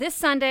This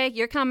Sunday,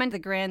 you're coming to the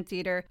Grand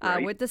Theater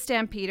with the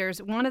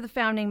Stampeders, one of the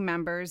founding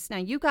members. Now,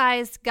 you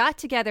guys got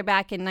together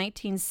back in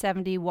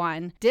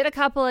 1971, did a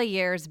couple of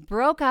years,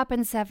 broke up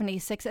in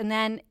 76, and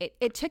then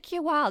it took you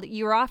a while.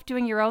 You were off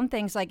doing your own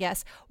things, I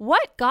guess.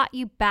 What got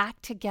you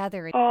back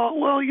together?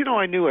 Well,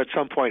 I knew at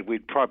some point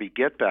we'd probably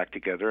get back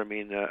together. I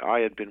mean, I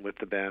had been with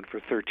the band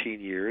for 13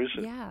 years.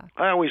 And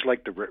I always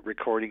liked the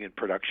recording and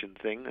production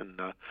thing and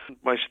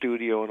my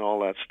studio and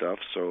all that stuff.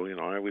 So,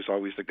 I was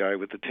always the guy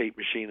with the tape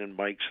machine and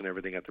mics and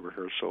everything at the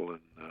rehearsal and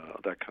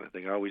that kind of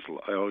thing. I always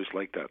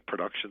liked that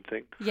production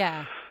thing.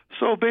 Yeah.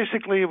 So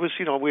basically, it was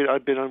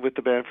I'd been on with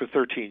the band for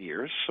 13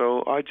 years,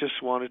 so I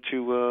just wanted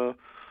to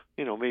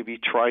maybe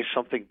try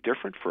something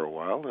different for a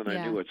while, and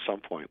I knew at some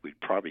point we'd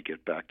probably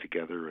get back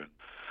together. And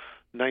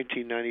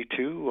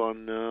 1992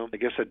 on, I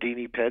guess, a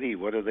Deanie Petty,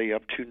 what are they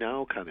up to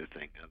now kind of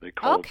thing. They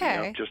called me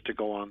up just to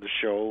go on the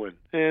show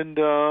and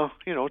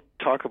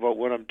talk about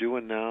what I'm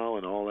doing now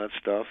and all that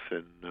stuff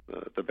and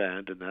the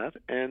band and that.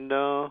 And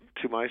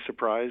to my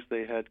surprise,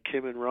 they had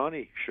Kim and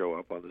Ronnie show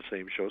up on the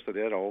same show, so they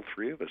had all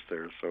three of us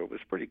there, so it was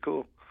pretty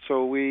cool.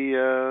 So we,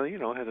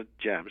 had a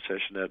jam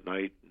session that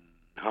night and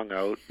hung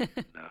out,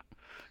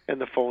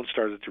 and the phone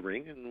started to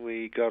ring, and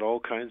we got all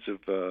kinds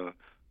of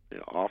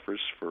offers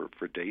for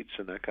dates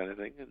and that kind of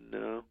thing,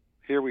 and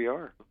here we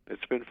are.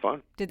 It's been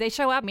fun. Did they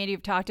show up? Maybe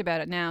you've talked about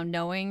it now,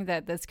 knowing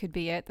that this could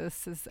be it.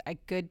 This is a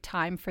good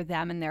time for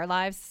them in their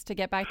lives to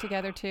get back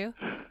together too.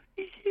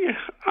 Yeah,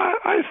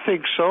 I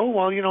think so.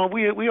 Well,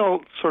 we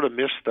all sort of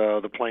missed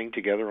the playing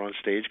together on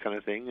stage kind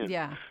of thing,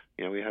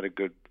 and we had a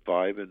good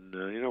vibe, and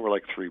we're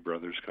like three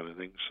brothers kind of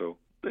thing. So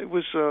it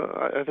was.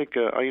 I think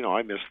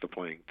I missed the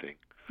playing thing.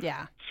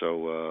 Yeah.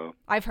 So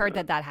I've heard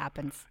that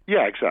happens.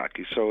 Yeah,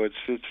 exactly. So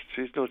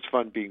it's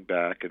fun being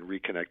back and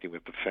reconnecting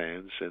with the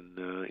fans and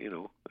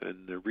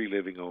and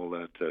reliving all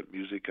that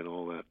music and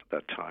all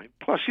that time.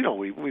 Plus,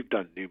 we've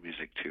done new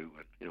music too,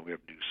 and we have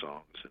new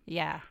songs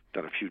and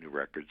done a few new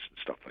records and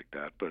stuff like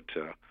that. But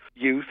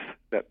youth,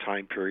 that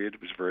time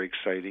period was very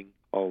exciting.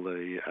 All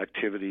the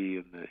activity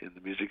in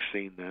the music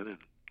scene then, and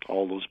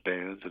all those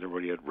bands, and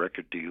everybody had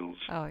record deals.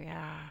 Oh,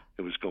 yeah.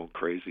 It was going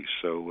crazy.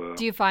 So,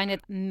 do you find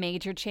it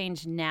major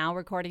change now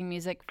recording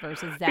music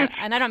versus that?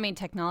 And I don't mean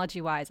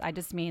technology-wise. I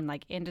just mean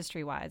like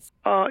industry-wise.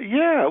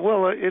 Yeah.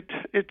 Well, it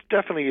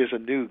definitely is a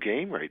new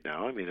game right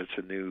now. I mean, it's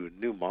a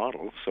new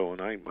model. So,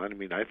 and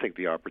I think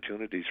the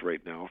opportunities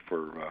right now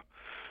for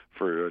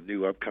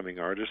new upcoming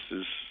artists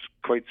is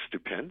quite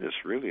stupendous,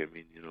 really. I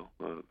mean,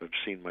 I've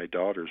seen my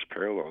daughter's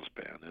Parallels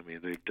band. I mean,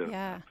 they've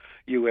done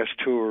U.S.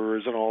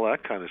 tours and all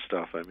that kind of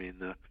stuff. I mean,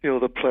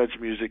 the pledge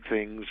music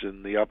things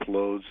and the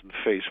uploads and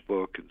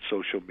Facebook and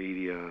social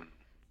media and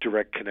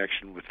direct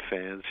connection with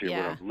fans here.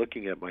 Yeah. When I'm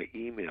looking at my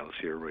emails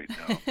here right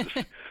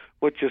now,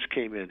 what just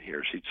came in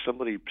here?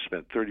 Somebody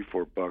spent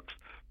 $34.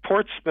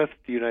 Portsmouth,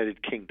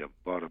 United Kingdom,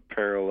 bought a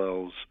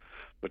Parallels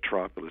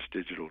Metropolis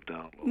digital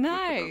download.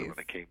 Nice. When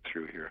it came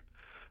through here.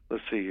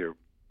 Let's see here.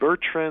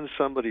 Bertrand,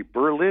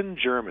 Berlin,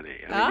 Germany.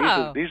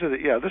 I mean, these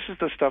are this is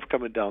the stuff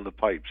coming down the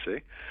pipe, see?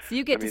 So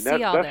you get to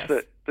see all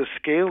this. The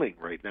scaling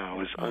right now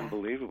is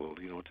unbelievable,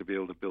 to be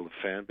able to build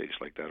a fan base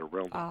like that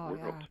around the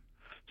world. Yeah.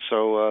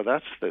 So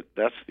that's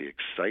the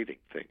exciting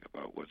thing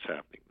about what's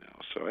happening now.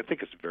 So I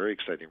think it's very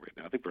exciting right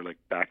now. I think we're like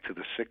back to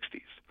the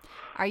 60s.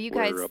 Are you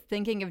guys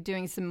thinking of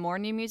doing some more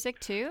new music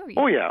too?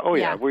 Oh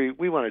yeah. We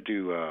want to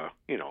do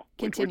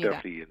continue we're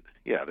definitely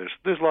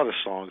there's a lot of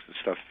songs and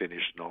stuff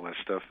finished and all that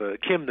stuff.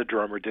 Kim, the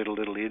drummer, did a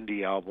little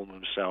indie album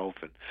himself,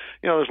 and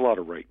there's a lot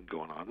of writing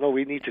going on. No,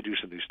 we need to do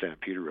some new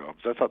Stampeder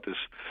albums. I thought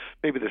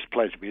maybe this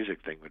pledge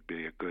music thing would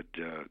be a good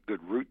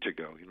route to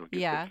go.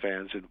 Get the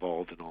fans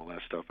involved and all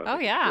that stuff.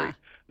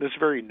 This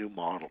very new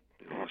model,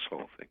 this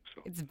whole thing.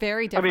 So it's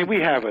very different. I mean,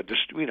 we have a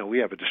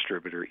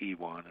distributor,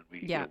 E1,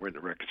 and we're in the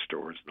record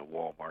stores and the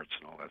Walmarts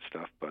and all that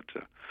stuff. But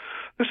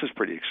this is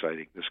pretty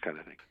exciting. This kind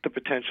of thing. The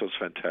potential is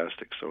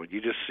fantastic. So you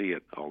just see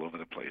it all over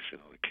the place.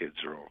 The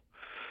kids are all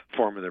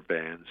forming their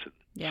bands and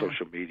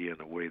social media and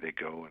the way they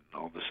go, and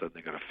all of a sudden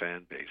they got a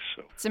fan base.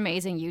 So it's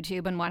amazing,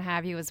 YouTube and what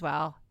have you as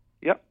well.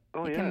 Yep.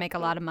 You can make a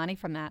lot of money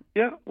from that.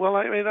 Yeah. Well,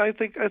 I mean, I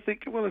think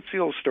well, it's the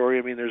old story.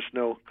 I mean, there's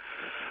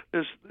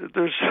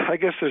I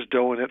guess there's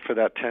dough in it for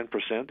that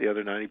 10%. The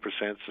other 90%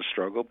 is a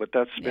struggle, but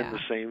that's been the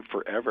same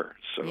forever.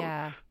 So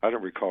I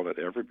don't recall it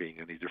ever being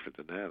any different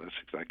than that. That's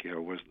exactly how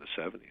it was in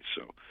the 70s.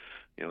 So,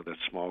 that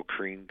small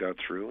cream got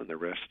through and the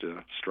rest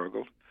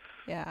struggled.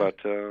 Yeah. But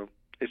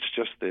it's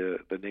just the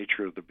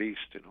nature of the beast,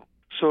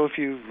 So if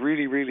you've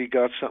really, really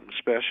got something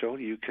special,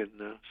 you can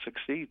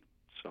succeed.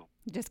 So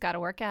you just got to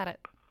work at it.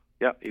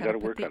 Yeah, you got to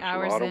work on it. It's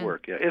a lot of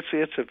work. Yeah,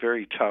 it's a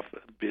very tough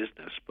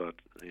business, but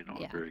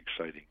very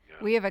exciting.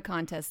 We have a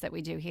contest that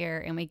we do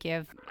here, and we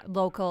give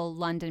local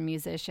London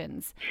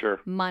musicians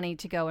money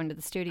to go into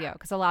the studio,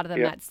 because a lot of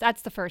them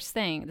that's the first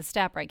thing, the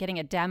step, right? Getting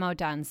a demo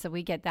done, so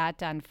we get that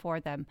done for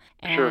them,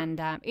 and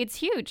it's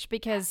huge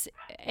because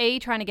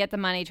trying to get the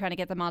money, trying to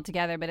get them all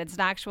together, but it's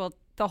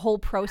the whole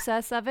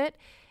process of it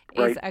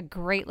is a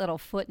great little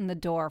foot in the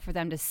door for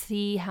them to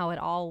see how it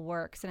all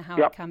works and how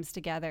it comes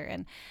together.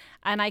 And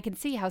And I can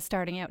see how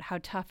starting out, how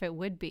tough it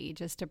would be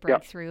just to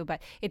break through.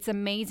 But it's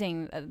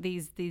amazing,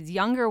 these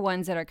younger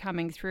ones that are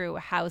coming through,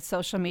 how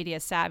social media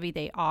savvy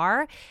they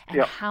are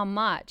and how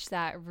much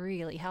that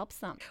really helps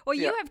them. Well,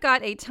 you have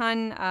got a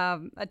ton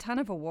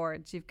of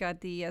awards. You've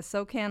got the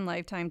SOCAN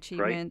Lifetime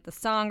Achievement, the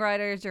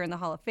Songwriters, you're in the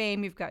Hall of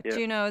Fame, you've got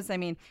Junos. I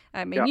mean,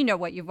 you know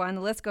what you've won.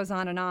 The list goes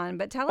on and on.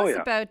 But tell us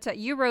about,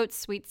 you wrote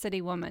Sweet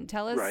City Woman.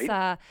 Tell us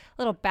a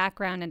little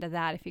background into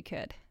that, if you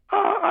could.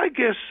 I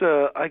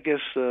guess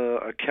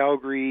a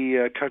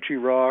Calgary country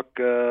rock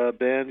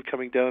band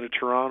coming down to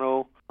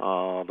Toronto,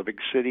 the big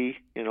city,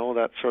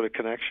 that sort of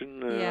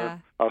connection.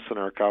 Us and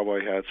our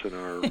cowboy hats and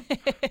our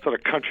sort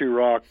of country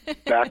rock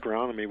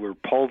background. I mean, we're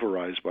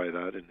pulverized by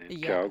that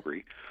in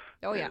Calgary.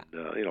 Oh, yeah.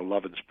 And,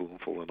 Love and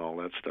Spoonful and all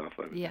that stuff.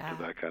 I'm into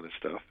that kind of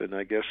stuff. And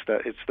I guess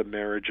that it's the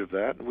marriage of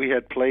that. And we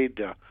had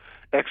played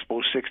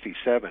Expo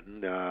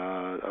 67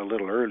 a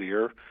little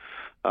earlier.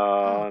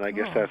 And I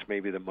guess that's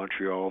maybe the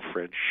Montreal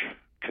French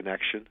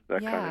connection,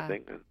 that kind of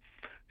thing. And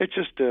it's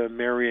just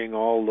marrying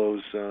all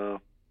those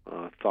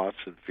thoughts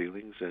and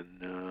feelings.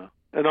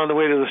 And on the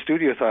way to the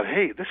studio, I thought,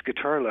 hey, this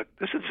guitar,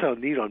 this would sound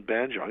neat on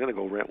banjo. I'm going to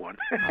go rent one.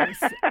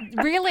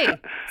 Really?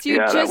 So you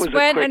just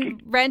went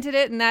and rented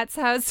it, and that's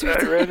how it's... I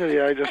rented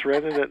it. I just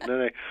rented it,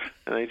 and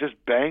then I just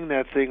banged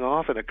that thing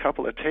off in a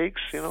couple of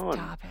takes, Stop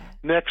and it.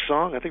 next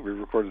song, I think we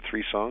recorded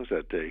 3 songs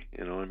that day.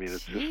 I mean,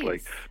 it's just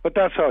like... But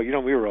that's how,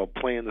 we were all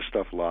playing the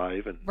stuff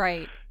live and...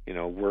 Right.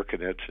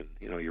 Working it, and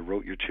you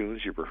wrote your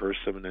tunes, you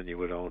rehearsed them, and then you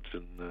went out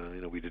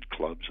and we did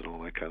clubs and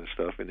all that kind of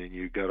stuff, and then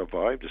you got a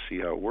vibe to see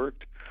how it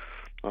worked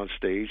on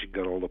stage and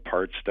got all the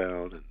parts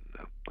down.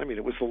 And I mean,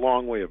 it was a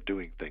long way of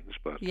doing things,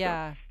 but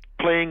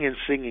playing and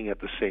singing at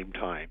the same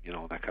time,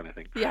 that kind of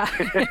thing. Yeah,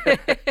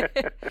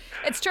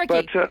 it's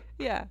tricky.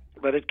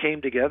 But it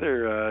came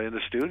together in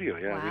the studio.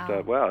 Yeah, wow. We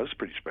thought, wow, this is a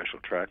pretty special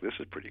track. This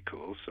is pretty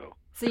cool. So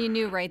you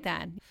knew right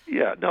then.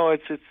 Yeah, no,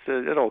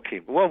 it all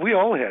came. Well, we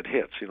all had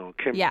hits.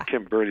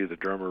 Kim Birdie, the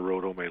drummer,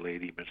 wrote "Oh My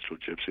Lady," "Minstrel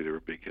Gypsy." They were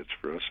big hits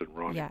for us. And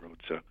Ronnie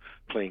wrote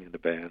 "Playing in the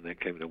Band." Then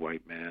came "The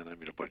White Man." I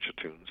mean, a bunch of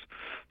tunes.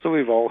 So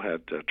we've all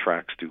had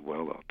tracks do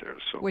well out there.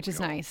 So which is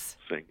nice.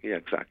 Sing. Yeah,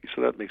 exactly.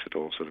 So that makes it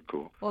all sort of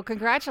cool. Well,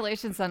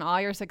 congratulations on all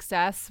your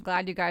success.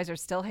 Glad you guys are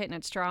still hitting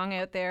it strong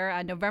out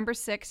there. November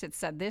 6th,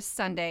 it's this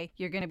Sunday.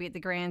 You're going to be at the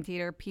Grand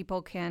Theater.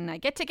 People can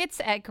get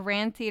tickets at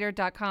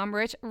grandtheater.com.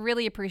 Rich,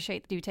 really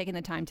appreciate you taking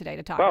the time today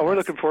to talk. Well, we're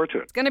looking forward to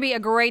it. It's going to be a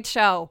great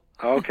show.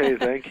 Okay,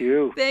 thank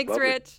you. Thanks, Lovely. Rich.